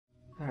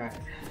Alright.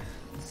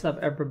 What's up,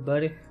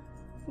 everybody?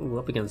 Ooh,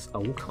 up against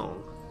Wukong.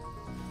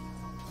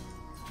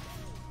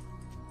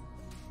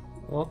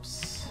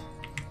 Whoops.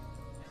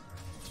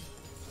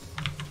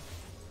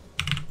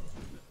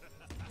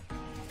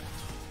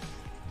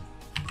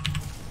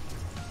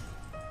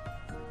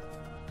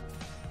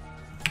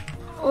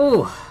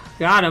 Oh,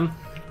 got him.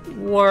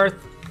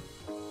 Worth.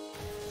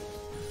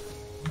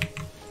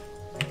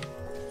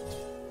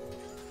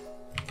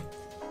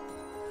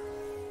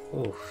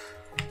 Oof.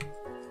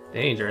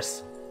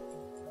 Dangerous.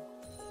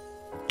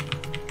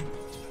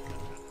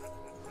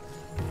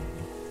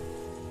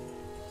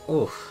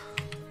 Oof.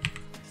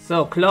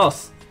 So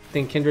close.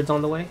 Think Kindred's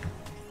on the way?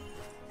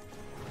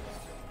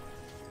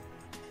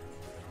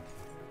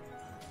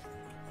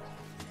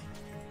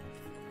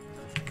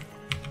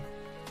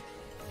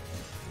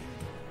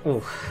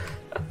 Oof.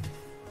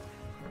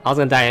 I was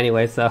gonna die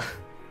anyway, so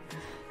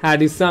had to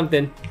do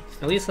something.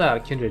 At least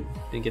Kindred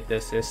didn't get the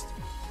assist.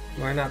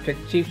 Why not pick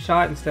Chief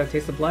Shot instead of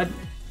Taste of Blood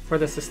for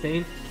the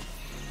sustain?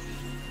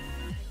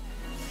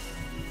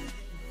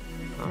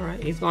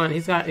 Alright, he's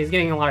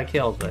getting a lot of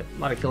kills, but a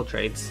lot of kill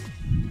trades.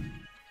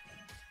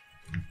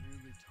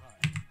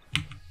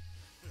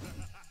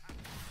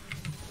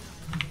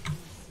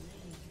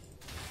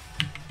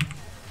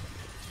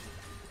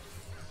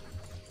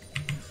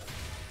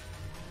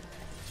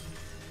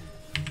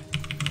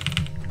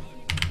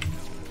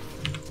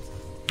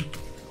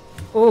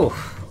 Ooh,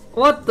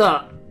 what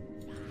the?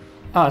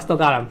 Oh, I still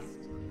got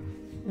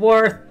him.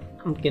 Worth.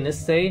 I'm gonna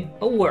say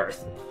a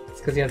worth. It's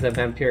because he has a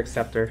Vampiric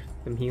Scepter,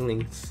 some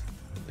healings.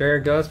 Barrier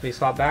goes, but he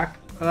swap back.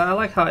 I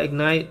like how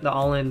Ignite, the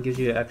all-in, gives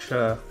you an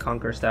extra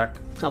Conquer stack.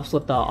 Helps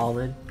with the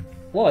all-in.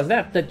 Whoa, is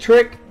that the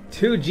trick?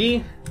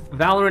 2G?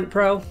 Valorant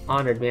Pro?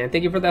 Honored, man.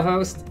 Thank you for the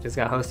host. Just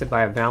got hosted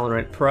by a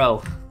Valorant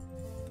Pro.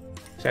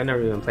 Actually, I've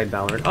never even played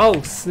Valorant.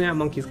 Oh, snap,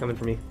 monkey's coming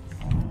for me.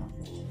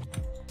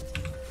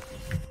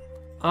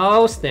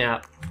 Oh,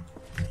 snap.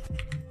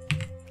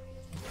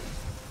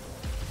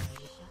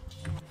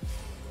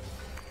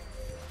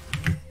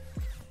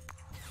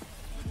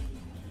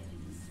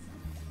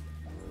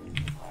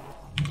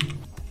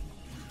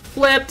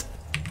 Flipped!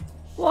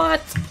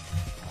 What?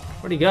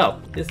 Where'd he go?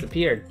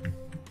 Disappeared.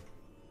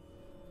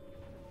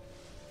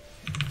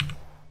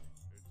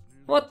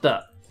 What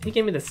the? He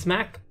gave me the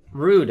smack?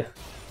 Rude.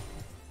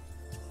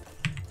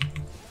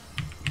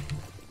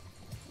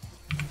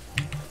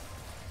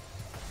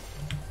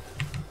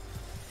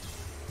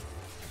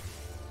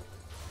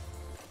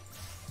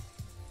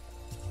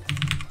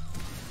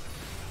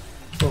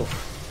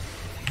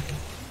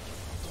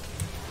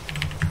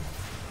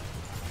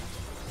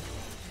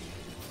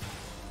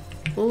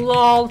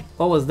 LOL!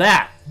 What was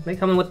that? They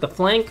coming with the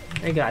flank?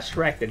 They got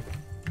shreked.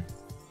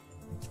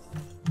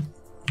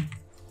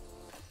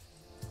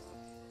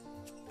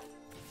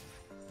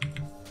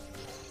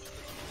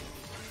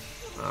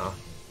 Oh,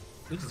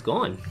 he's just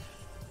going.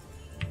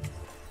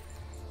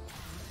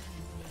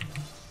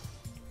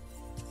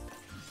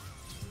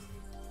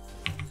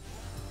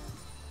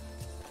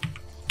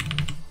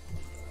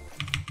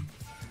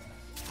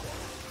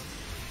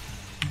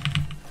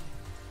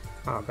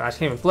 Oh gosh,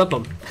 can't even flip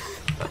him.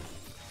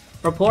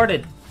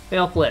 Reported.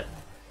 Fail flip.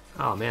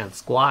 Oh man,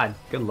 squad.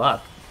 Good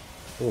luck.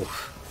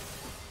 Oof.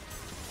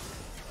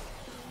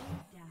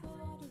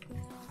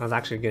 That was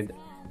actually good.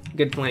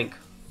 Good flank.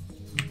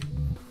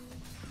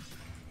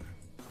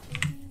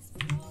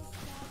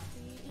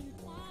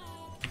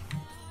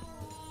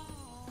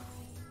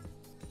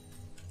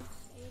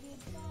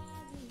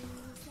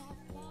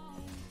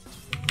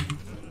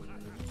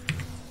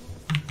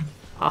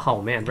 Oh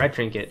man, red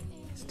trinket.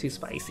 It's too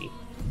spicy.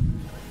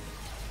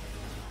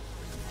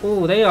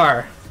 Ooh, they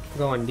are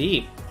going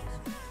deep.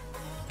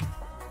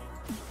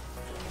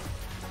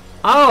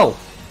 Oh!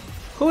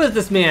 Who is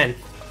this man?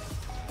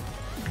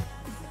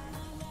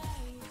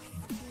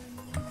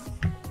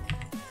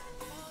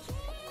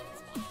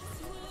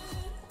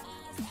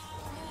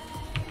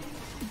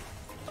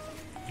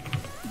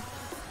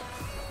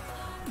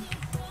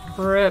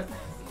 Rip.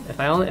 If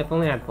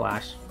only I had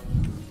flash.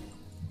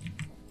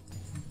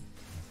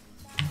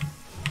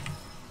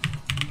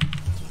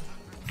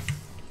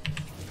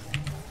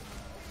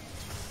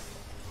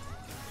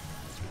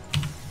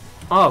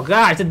 Oh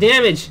god, it's a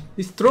damage!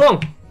 He's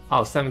strong!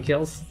 Oh, 7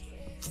 kills?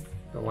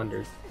 No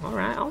wonders.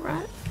 Alright,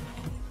 alright.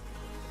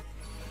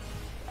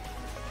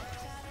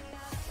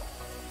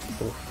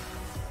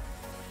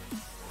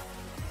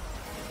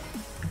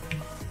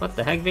 What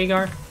the heck,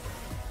 Veigar?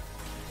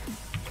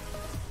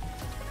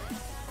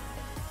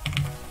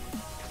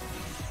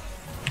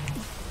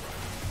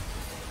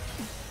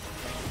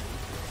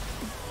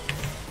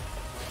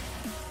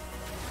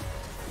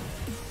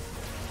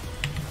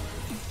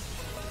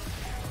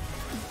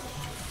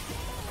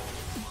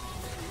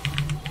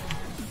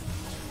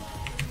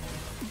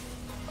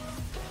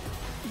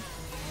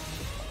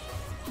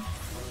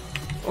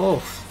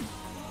 Oof.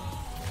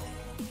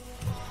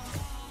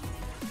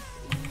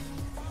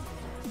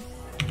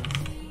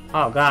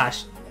 Oh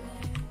gosh.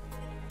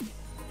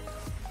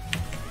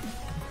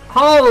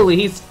 Holy,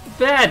 he's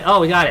fed! Oh,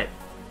 we got it.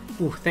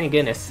 Ooh, thank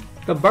goodness.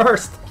 The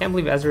burst! Can't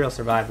believe Ezreal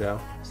survived though.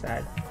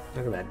 Sad.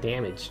 Look at that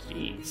damage.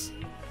 Jeez.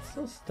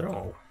 So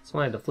strong. Just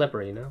wanted to flip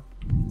her, you know?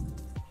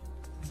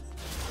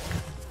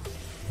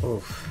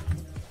 Oof.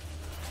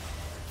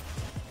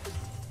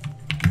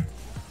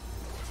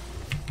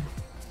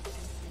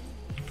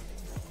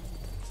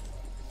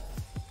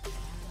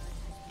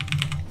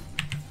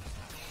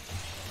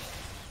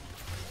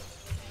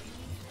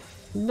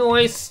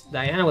 Nice!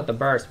 Diana with the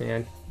burst,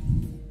 man.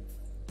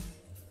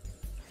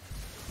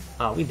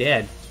 Oh, we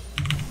dead.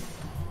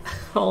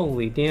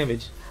 Holy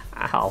damage.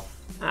 Ow.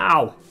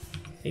 Ow!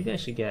 Maybe I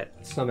should get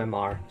some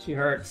MR. She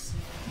hurts.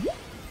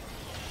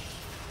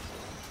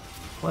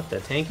 What the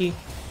tanky?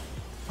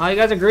 Oh, you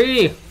guys are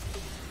greedy!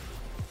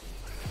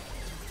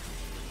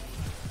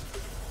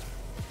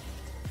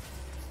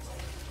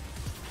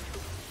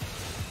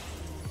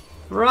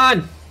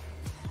 Run!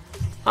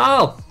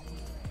 Oh!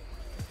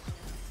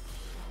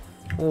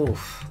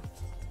 Oof.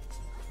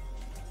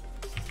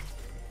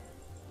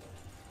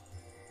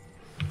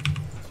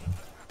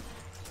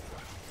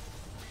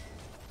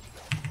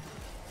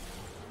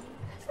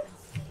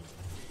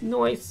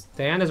 Nice.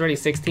 Diana's already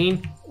 16.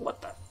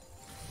 What the?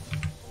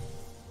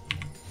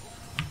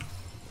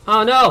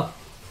 Oh no!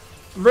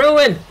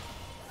 Ruin!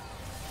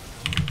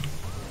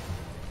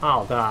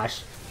 Oh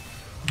gosh.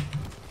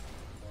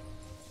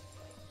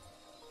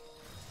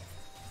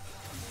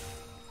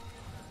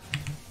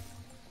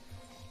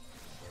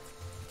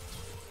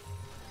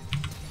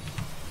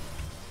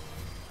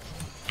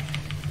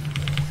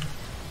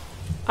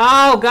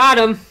 Oh, got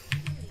him!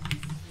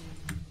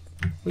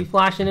 We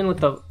flashing in with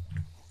the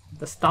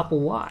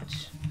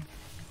stopwatch.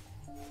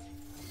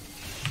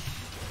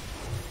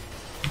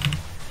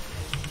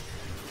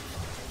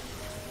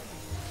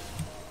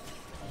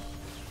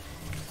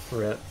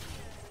 Rip.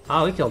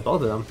 Oh, we killed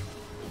both of them.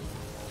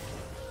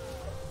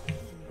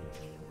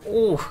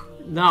 Ooh,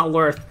 not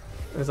worth.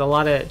 There's a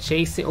lot of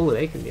chasing. Oh,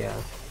 they can, yeah.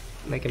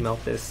 They can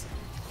melt this.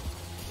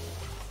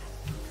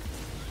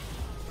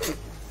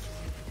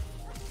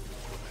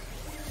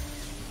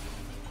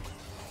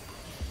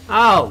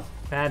 Oh!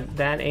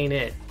 That ain't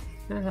it.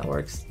 Yeah, that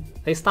works.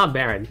 They stopped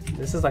Baron.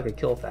 This is like a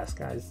kill fest,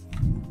 guys.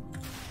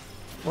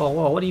 Whoa,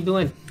 whoa, what are you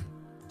doing?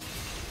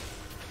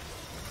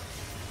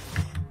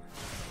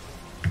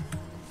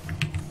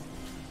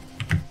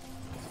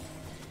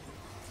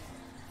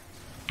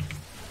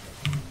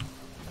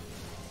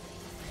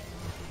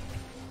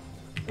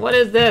 What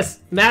is this?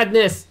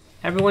 Madness!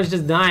 Everyone's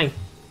just dying.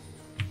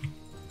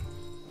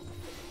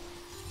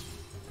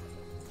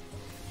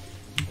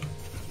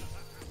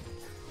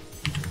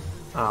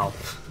 Oh.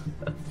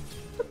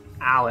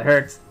 Ow, it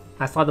hurts.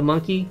 I saw the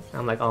monkey.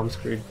 I'm like, oh, I'm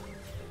screwed.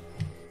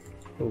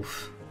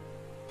 Oof.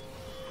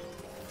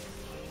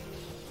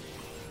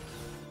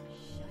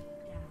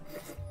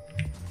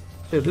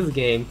 Dude, this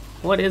game.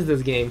 What is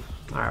this game?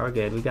 Alright, we're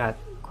good. We got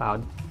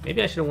Cloud.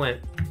 Maybe I should have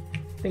went...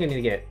 I think I need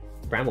to get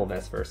Bramble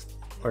Vest first.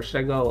 Or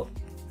should I go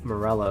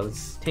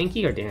Morello's?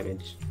 Tanky or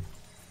damage?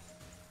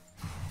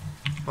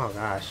 Oh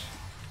gosh.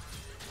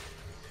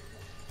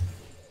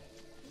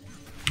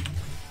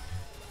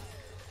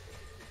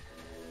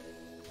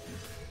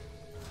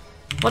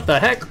 What the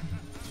heck?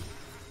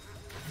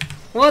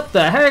 What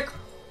the heck?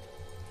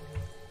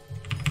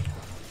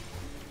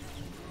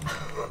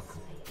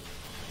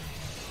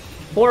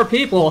 Four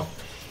people.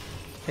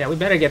 Yeah, we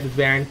better get this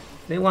Baron.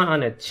 They went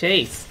on a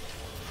chase.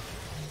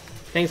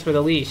 Thanks for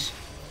the leash.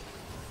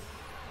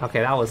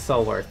 Okay, that was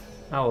so worth.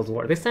 That was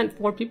worth. They sent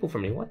 4 people for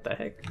me. What the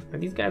heck? Are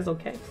these guys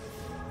okay?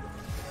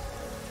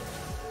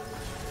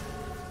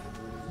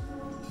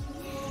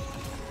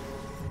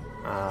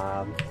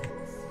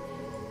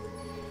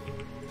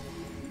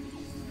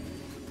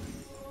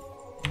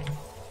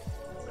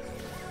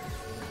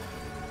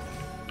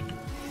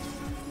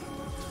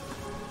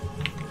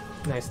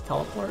 Nice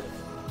teleport.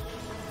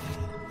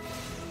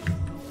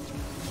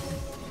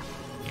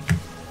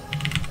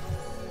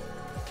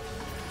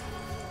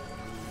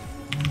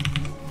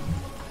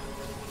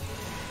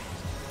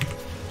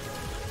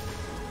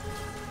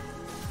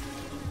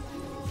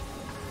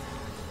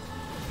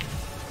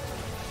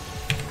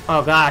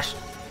 Oh gosh.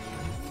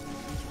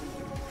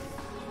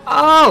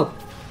 Oh!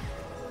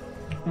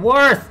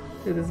 Worth!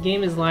 Dude, this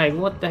game is like,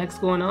 what the heck's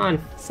going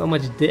on? So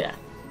much death.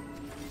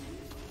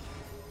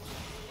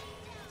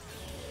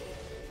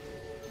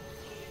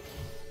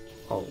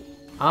 Oh.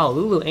 Oh,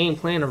 Lulu ain't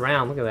playing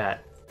around. Look at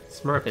that.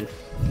 Smurfing.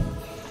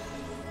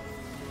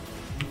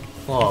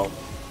 Whoa.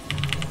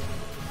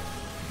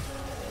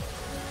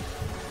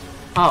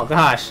 Oh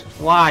gosh.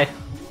 Why?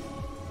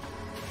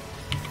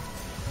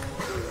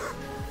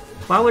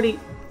 Why would he...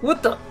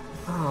 What the...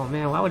 Oh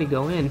man, why would he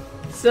go in?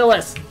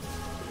 Sirhcez!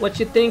 What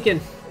you thinking?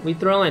 We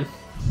throwing.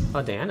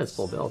 Oh, Diana's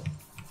full build.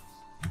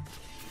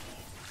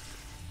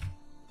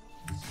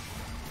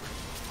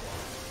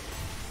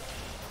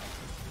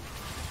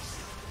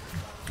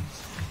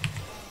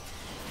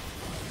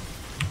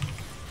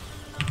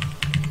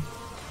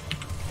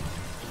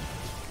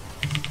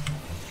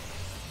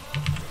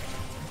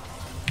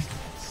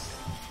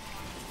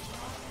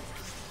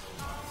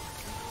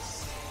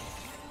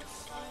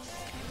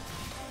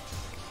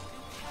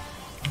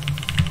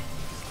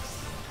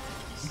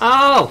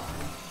 Oh!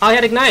 Oh, I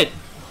had Ignite!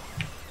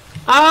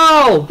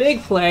 Oh!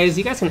 Big plays!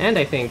 You guys can end,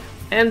 I think.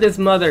 End his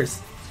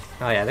mothers!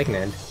 Oh yeah, they can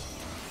end.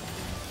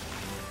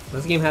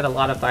 This game had a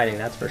lot of fighting,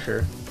 that's for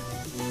sure.